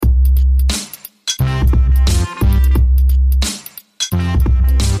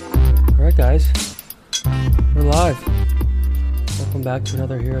live. Welcome back to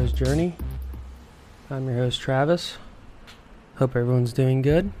another Hero's Journey. I'm your host Travis. Hope everyone's doing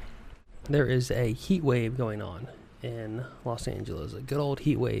good. There is a heat wave going on in Los Angeles, a good old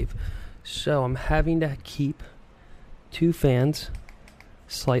heat wave. So I'm having to keep two fans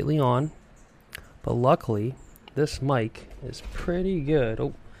slightly on, but luckily this mic is pretty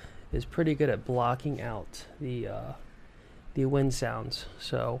good. Is pretty good at blocking out the wind sounds.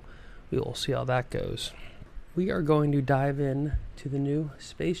 So we will see how that goes. We are going to dive in to the new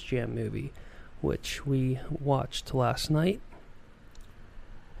Space Jam movie, which we watched last night.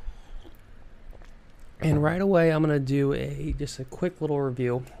 And right away, I'm going to do just a quick little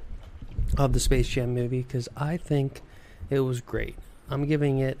review of the Space Jam movie because I think it was great. I'm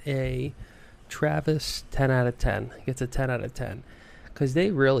giving it a Travis 10 out of 10. It gets a 10 out of 10 because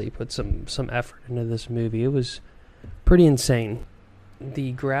they really put some effort into this movie. It was pretty insane.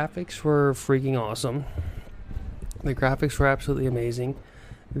 The graphics were freaking awesome. The graphics were absolutely amazing.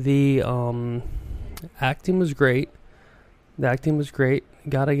 The acting was great.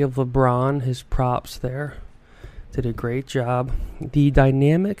 Gotta give LeBron his props there. Did a great job. The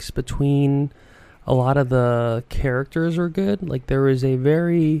dynamics between a lot of the characters are good. Like there was a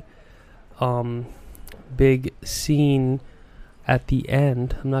very big scene at the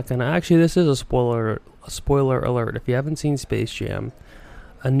end. I'm not gonna this is a spoiler alert. If you haven't seen Space Jam,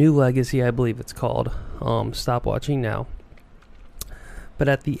 A New Legacy, I believe it's called. Stop watching now. But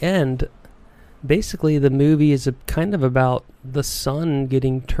at the end, basically the movie is kind of about the son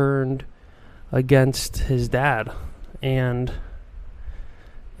getting turned against his dad. And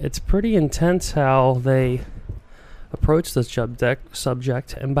it's pretty intense how they approach the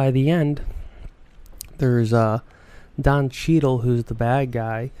subject. And by the end, there's Don Cheadle, who's the bad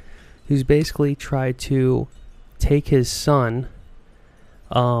guy, who's basically tried to take his son,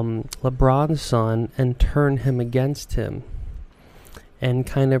 LeBron's son, and turn him against him and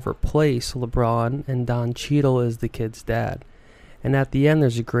kind of replace LeBron, and Don Cheadle is the kid's dad. And at the end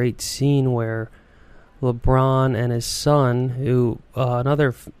there's a great scene where LeBron and his son, who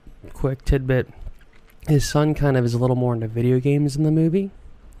another quick tidbit, his son kind of is a little more into video games in the movie,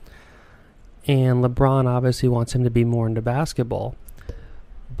 and LeBron obviously wants him to be more into basketball,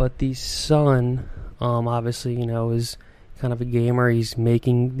 but the son obviously is kind of a gamer. He's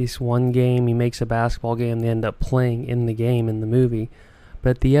making this one game, he makes a basketball game, they end up playing in the game in the movie.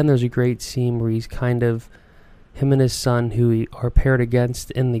 But at the end there's a great scene where he's kind of, him and his son, who are paired against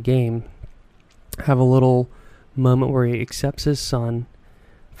in the game, have a little moment where he accepts his son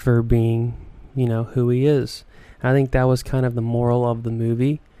for being, who he is. And I think that was kind of the moral of the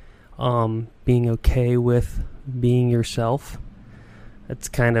movie, being okay with being yourself. It's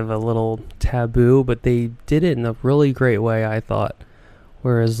kind of a little taboo, but they did it in a really great way, I thought.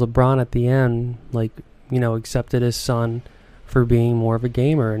 Whereas LeBron at the end, accepted his son for being more of a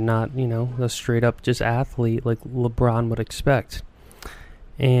gamer and not, a straight up just athlete like LeBron would expect.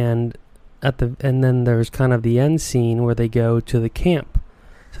 And then there's kind of the end scene where they go to the camp.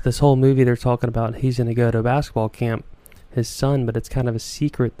 So this whole movie they're talking about he's going to go to a basketball camp, his son, but it's kind of a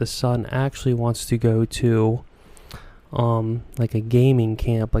secret. The son actually wants to go to like a gaming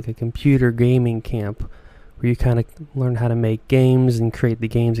camp, like a computer gaming camp, where you kind of learn how to make games and create the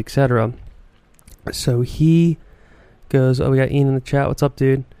games, etc. So he goes, we got Ian in the chat. What's up,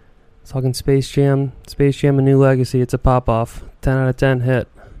 dude? Talking Space Jam, A New Legacy. It's a pop-off. 10 out of 10 hit.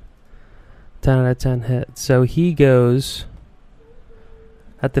 10 out of 10 hit. So he goes,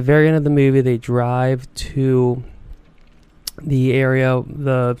 at the very end of the movie, they drive to the area,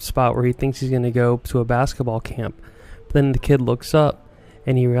 the spot where he thinks he's going to go to a basketball camp. Then the kid looks up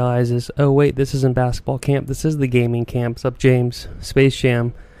and he realizes, oh wait, this isn't basketball camp, this is the gaming camp. What's up, James? Space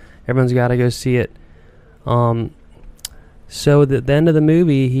Jam. Everyone's got to go see it. So at the end of the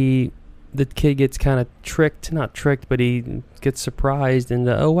movie, the kid gets kind of not tricked, but he gets surprised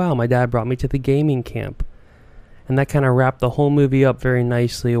into, oh wow, my dad brought me to the gaming camp. And that kind of wrapped the whole movie up very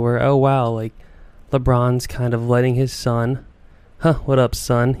nicely, where, oh wow, like LeBron's kind of letting his son, what up,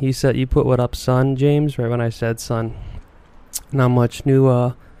 son? You put what up, son, James, right when I said son. Not much.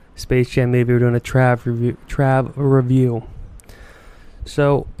 New Space Jam movie. We're doing a Trav review.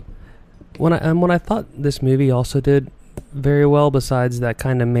 So when I thought this movie also did very well, besides that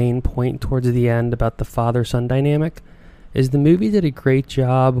kind of main point towards the end about the father-son dynamic, is the movie did a great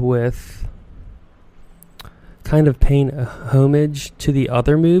job with kind of paying a homage to the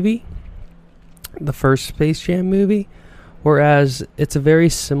other movie, the first Space Jam movie, whereas it's a very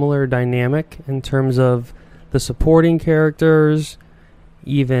similar dynamic in terms of the supporting characters,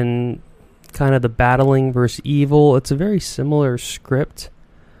 even kind of the battling versus evil. It's a very similar script,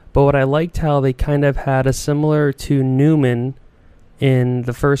 But what I liked how they kind of had a similar to Newman in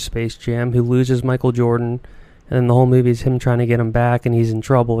the first Space Jam, who loses Michael Jordan, and then the whole movie is him trying to get him back, and he's in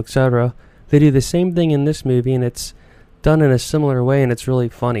trouble, etc. They do the same thing in this movie, and it's done in a similar way, and it's really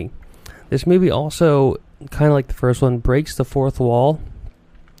funny. This movie also, kind of like the first one, breaks the fourth wall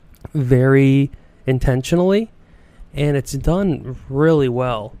very intentionally, and it's done really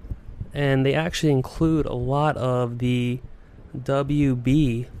well. And they actually include a lot of the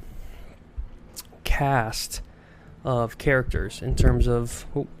WB cast of characters in terms of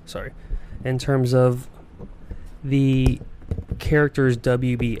the characters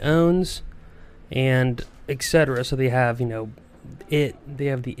WB owns and etc. So they have, they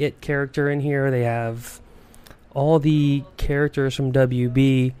have the It character in here. They have all the characters from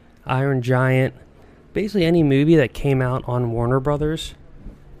WB, Iron Giant, basically any movie that came out on Warner Brothers,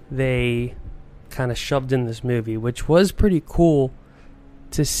 they kind of shoved in this movie, which was pretty cool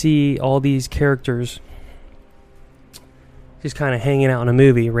to see all these characters just kind of hanging out in a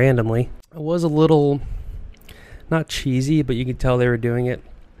movie randomly. It was a little, not cheesy, but you could tell they were doing it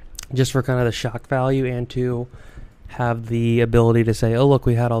just for kind of the shock value and to have the ability to say, oh, look,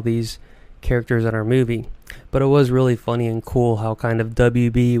 we had all these characters in our movie. But it was really funny and cool how kind of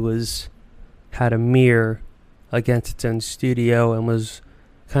WB had a mirror against its own studio and was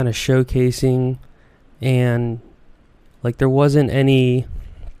kind of showcasing, and like there wasn't any,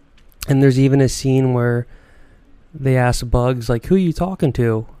 and there's even a scene where they ask Bugs, like, who are you talking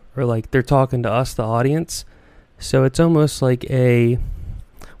to? Or like they're talking to us, the audience. So it's almost like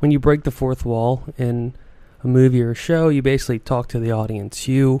when you break the fourth wall in a movie or a show, you basically talk to the audience.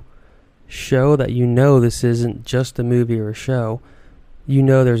 You show that this isn't just a movie or a show.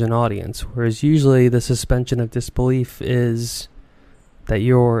 There's an audience. Whereas usually the suspension of disbelief is that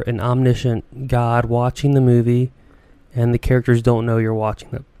you're an omniscient God watching the movie and the characters don't know you're watching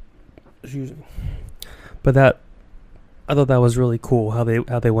them. Excuse me. But I thought that was really cool how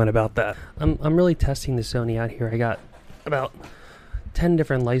they went about that. I'm really testing the Sony out here. I got about 10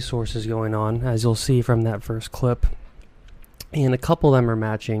 different light sources going on, as you'll see from that first clip. And a couple of them are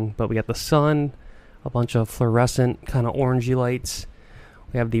matching, but we got the sun, a bunch of fluorescent kind of orangey lights.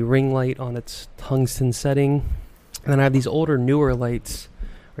 We have the ring light on its tungsten setting. And then I have these older, newer lights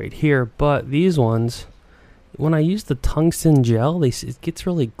right here. But these ones, when I use the tungsten gel, it gets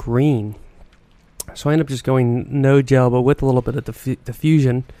really green. So I end up just going no gel, but with a little bit of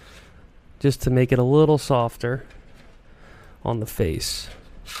diffusion, just to make it a little softer on the face.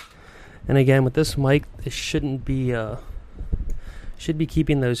 And again, with this mic, it should be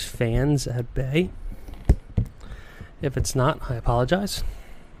keeping those fans at bay. If it's not, I apologize.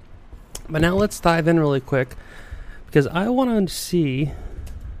 But now let's dive in really quick, because I want to see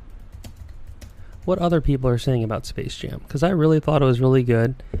what other people are saying about Space Jam, because I really thought it was really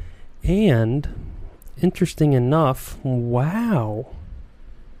good. And interesting enough, wow,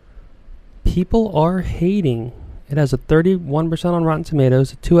 people are hating. It has a 31% on Rotten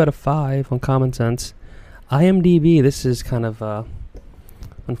Tomatoes, a 2 out of 5 on Common Sense. IMDb, this is kind of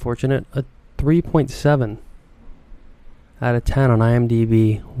unfortunate, a 3.7 out of 10 on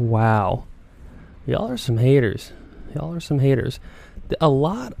IMDb. Wow. Y'all are some haters. A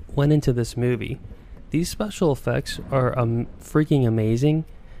lot went into this movie. These special effects are freaking amazing.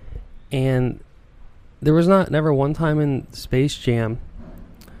 And there was never one time in Space Jam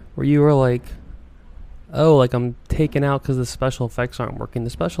where you were like, oh, like I'm taken out because the special effects aren't working. The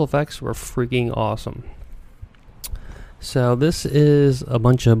special effects were freaking awesome. So this is a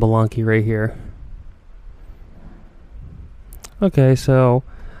bunch of baloney right here. Okay, so,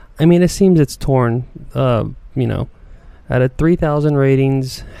 I mean, it seems it's torn, out of 3,000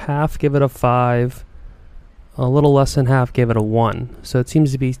 ratings, half give it a 5, a little less than half gave it a 1. So it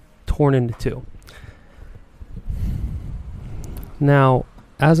seems to be torn into 2. Now,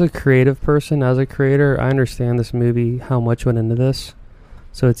 as a creative person, as a creator, I understand this movie, how much went into this.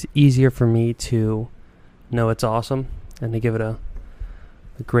 So it's easier for me to know it's awesome and to give it a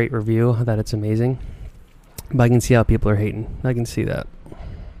great review that it's amazing. But I can see how people are hating. I can see that.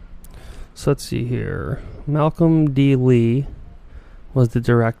 So let's see here. Malcolm D. Lee was the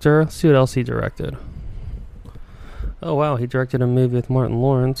director. Let's see what else he directed. Oh, wow. He directed a movie with Martin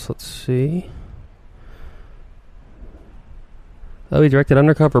Lawrence. Let's see. Oh, he directed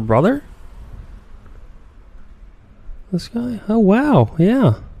Undercover Brother? This guy? Oh, wow.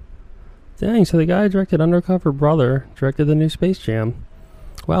 Yeah. Dang, so the guy who directed Undercover Brother directed the new Space Jam.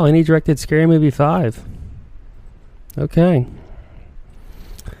 Wow, and he directed Scary Movie 5. Okay.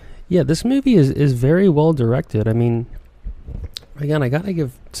 Yeah, this movie is very well directed. I mean, again, I gotta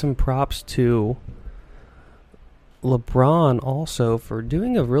give some props to LeBron also for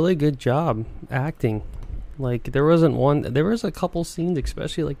doing a really good job acting. Like there was a couple scenes,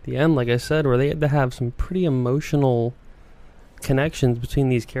 especially like the end, like I said, where they had to have some pretty emotional connections between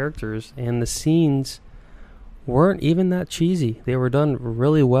these characters, and the scenes weren't even that cheesy. They were done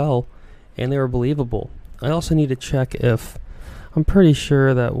really well, and they were believable. I also need to check if I'm pretty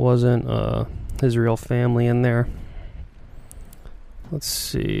sure that wasn't his real family in there. Let's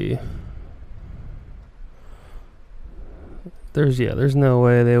see. There's no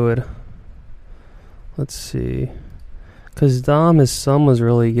way they would. Let's see. Because Dom, his son, was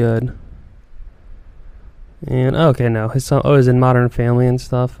really good. And, okay, no. His son, he's in Modern Family and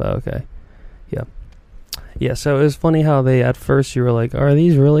stuff. Okay. Yeah. Yeah, so it was funny how they, at first, you were like, are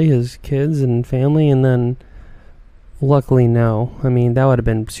these really his kids and family? And then, luckily, no. I mean, that would have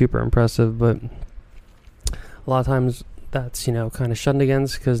been super impressive, but a lot of times that's, kind of shunned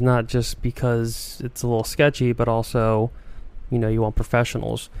against, because not just because it's a little sketchy, but also, you want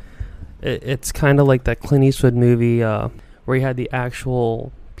professionals. It's kind of like that Clint Eastwood movie where you had the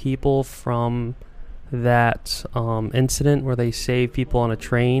actual people from that incident where they saved people on a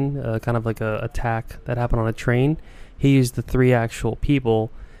train, kind of like a attack that happened on a train. He used the 3 actual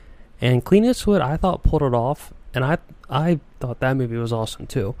people, and Clint Eastwood, I thought, pulled it off, and I thought that movie was awesome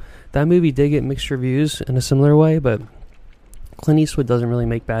too. That movie did get mixed reviews in a similar way, but Clint Eastwood doesn't really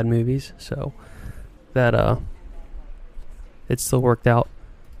make bad movies, so that it still worked out.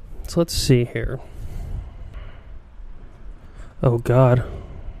 So let's see here. Oh God.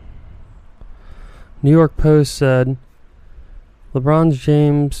 New York Post said LeBron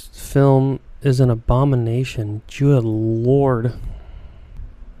James film is an abomination. Good Lord.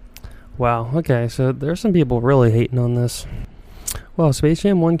 Wow, okay, so there's some people really hating on this. Well, Space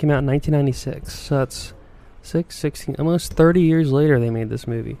Jam 1 came out in 1996, so that's 16, almost 30 years later they made this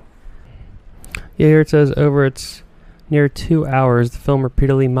movie. Yeah, here it says, over its near 2 hours, the film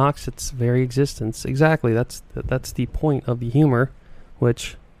repeatedly mocks its very existence. Exactly, that's the point of the humor,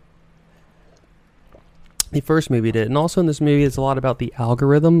 which the first movie did. And also in this movie, it's a lot about the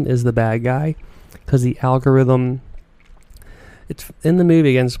algorithm is the bad guy, because the algorithm, it's in the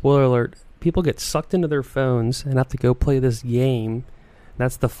movie, again, spoiler alert, people get sucked into their phones and have to go play this game.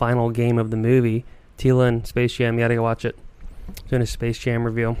 That's the final game of the movie. Tila, Space Jam, you gotta go watch it. Doing a Space Jam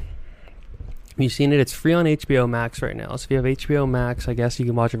review. If you've seen it, it's free on HBO Max right now. So if you have HBO Max, I guess you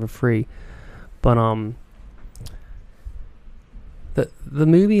can watch it for free. But the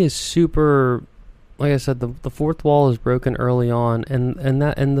movie is super, like I said, the fourth wall is broken early on, and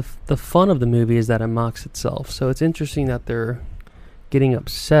the fun of the movie is that it mocks itself. So it's interesting that they're getting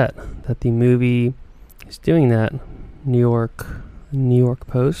upset that the movie is doing that. New York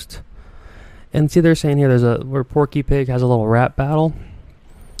Post. And see, they're saying here where Porky Pig has a little rap battle,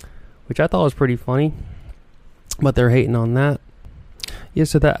 which I thought was pretty funny, but they're hating on that. Yeah,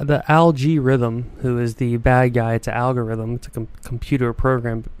 so the algorithm, who is the bad guy, it's an algorithm, it's a computer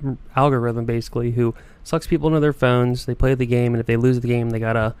program algorithm basically, who sucks people into their phones. They play the game, and if they lose the game, they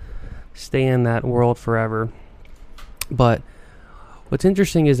gotta stay in that world forever. But what's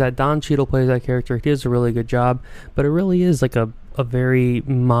interesting is that Don Cheadle plays that character. He does a really good job, but it really is like a very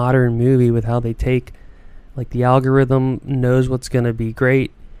modern movie with how they take, like, the algorithm knows what's going to be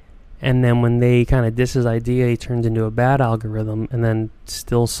great, and then when they kind of diss his idea, he turns into a bad algorithm, and then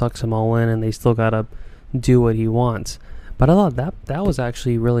still sucks them all in, and they still got to do what he wants. But I thought that was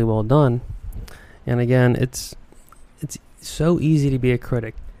actually really well done. And again, it's so easy to be a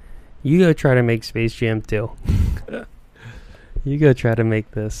critic. You go try to make Space Jam 2. You go try to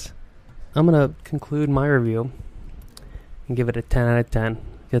make this. I'm going to conclude my review and give it a 10 out of 10.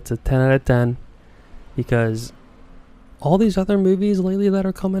 It's a 10 out of 10 because all these other movies lately that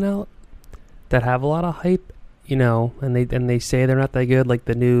are coming out that have a lot of hype, and they say they're not that good, like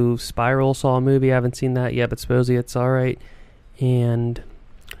the new Spiral Saw movie. I haven't seen that yet, but supposedly it's alright. And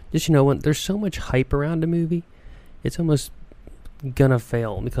just, when there's so much hype around a movie, it's almost gonna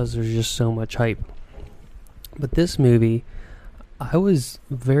fail because there's just so much hype. But this movie, I was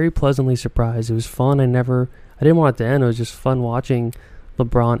very pleasantly surprised. It was fun. I didn't want it to end. It was just fun watching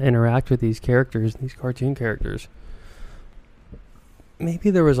LeBron interact with these characters, these cartoon characters.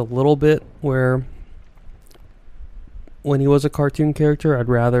 Maybe there was a little bit where when he was a cartoon character, I'd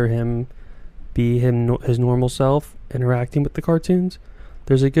rather him be his normal self interacting with the cartoons.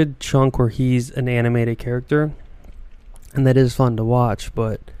 There's a good chunk where he's an animated character, and that is fun to watch,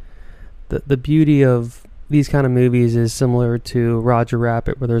 but the beauty of these kind of movies is similar to Roger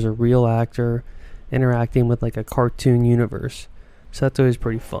Rabbit, where there's a real actor interacting with like a cartoon universe. So that's always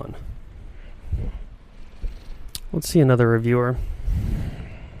pretty fun. Let's see another reviewer.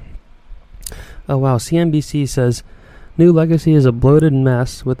 Oh wow, CNBC says New Legacy is a bloated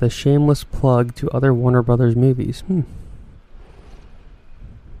mess with a shameless plug to other Warner Brothers movies.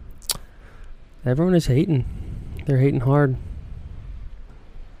 Everyone is hating. They're hating hard.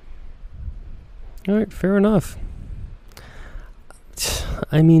 Alright, fair enough.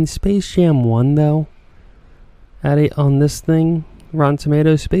 I mean, Space Jam 1 though, on this thing, Rotten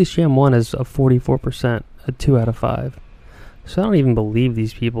Tomatoes, Space Jam 1 is a 44%, a 2 out of 5. So I don't even believe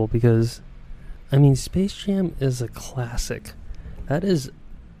these people because, I mean, Space Jam is a classic. That is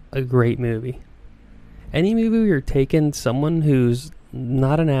a great movie. Any movie where you're taking someone who's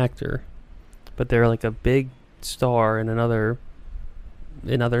not an actor, but they're like a big star in another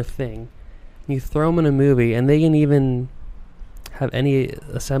thing, you throw them in a movie and they can even have any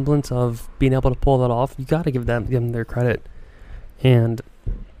semblance of being able to pull that off, you got to give them their credit. And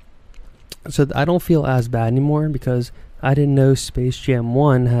so I don't feel as bad anymore because I didn't know Space Jam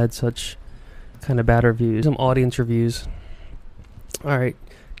 1 had such kind of bad reviews. Some audience reviews. Alright,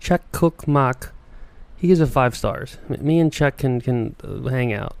 Czech Cook Mock, he gives it 5 stars. Me and Czech can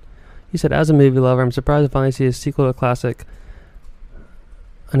hang out. He said, as a movie lover, I'm surprised to finally see a sequel to a classic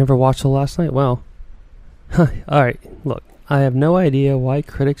I never watched till last night. Wow. Alright, look, I have no idea why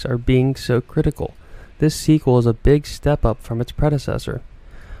critics are being so critical. This sequel is a big step up from its predecessor.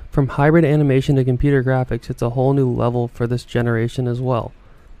 From hybrid animation to computer graphics, it's a whole new level for this generation as well.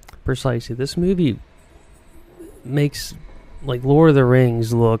 Precisely. This movie makes, like, Lord of the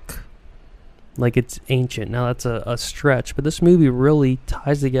Rings look like it's ancient. Now that's a stretch, but this movie really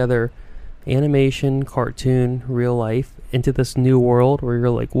ties together animation, cartoon, real life into this new world where you're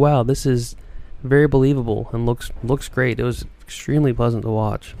like, wow, this is very believable and looks great. It was extremely pleasant to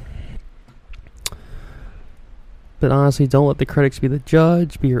watch. But honestly, don't let the critics be the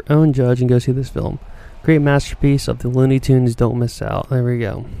judge. Be your own judge and go see this film. Great masterpiece of the Looney Tunes. Don't miss out. There we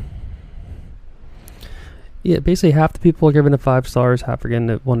go. Yeah, basically half the people are giving it 5 stars, half are giving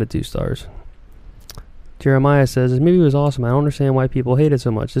it 1 to 2 stars. Jeremiah says, this movie was awesome. I don't understand why people hate it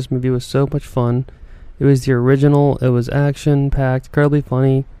so much. This movie was so much fun. It was the original. It was action-packed, incredibly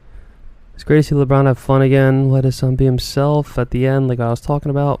funny. It's great to see LeBron have fun again. Let his son be himself at the end, like I was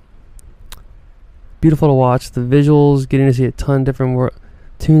talking about. Beautiful to watch. The visuals, getting to see a ton of different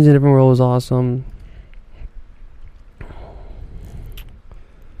tunes in different worlds was awesome.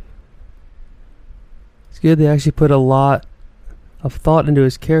 It's good they actually put a lot of thought into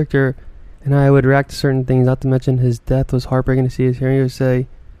his character and how I would react to certain things, not to mention his death was heartbreaking to see. His hearing would say,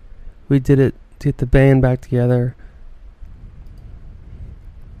 we did it to get the band back together.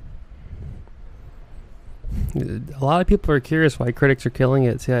 A lot of people are curious why critics are killing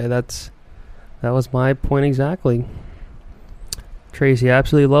it. See, that was my point exactly. Tracy, I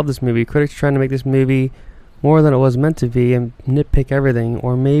absolutely love this movie. Critics trying to make this movie more than it was meant to be and nitpick everything.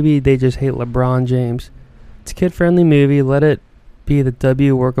 Or maybe they just hate LeBron James. It's a kid-friendly movie. Let it be the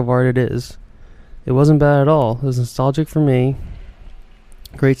W work of art it is. It wasn't bad at all. It was nostalgic for me.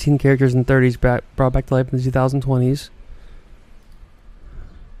 Great scene characters in the 30s brought back to life in the 2020s.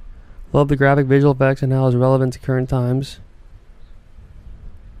 Love the graphic visual effects and how it's relevant to current times.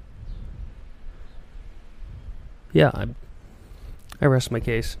 Yeah, I rest my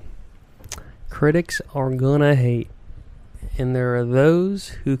case. Critics are gonna hate. And there are those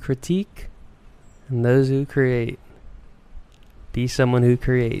who critique and those who create. Be someone who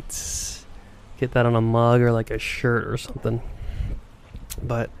creates. Get that on a mug or like a shirt or something.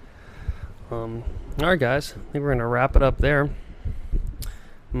 But, alright guys, I think we're gonna wrap it up there.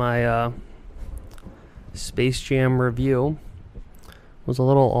 My Space Jam review was a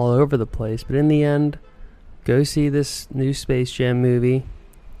little all over the place, but in the end, go see this new Space Jam movie.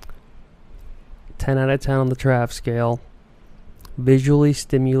 10 out of 10 on the Trav scale. Visually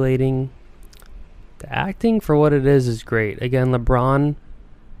stimulating. The acting for what it is great. Again, LeBron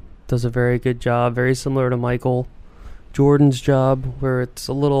does a very good job. Very similar to Michael Jordan's job, where it's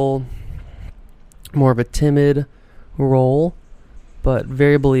a little more of a timid role, but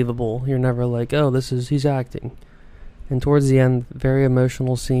very believable. You're never like, oh, he's acting. And towards the end, very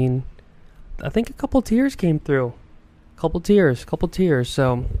emotional scene. I think a couple tears came through. Couple tears.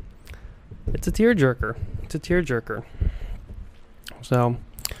 So, it's a tearjerker. So,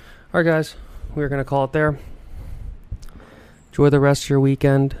 alright guys, we're going to call it there. Enjoy the rest of your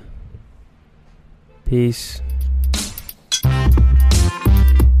weekend. Peace.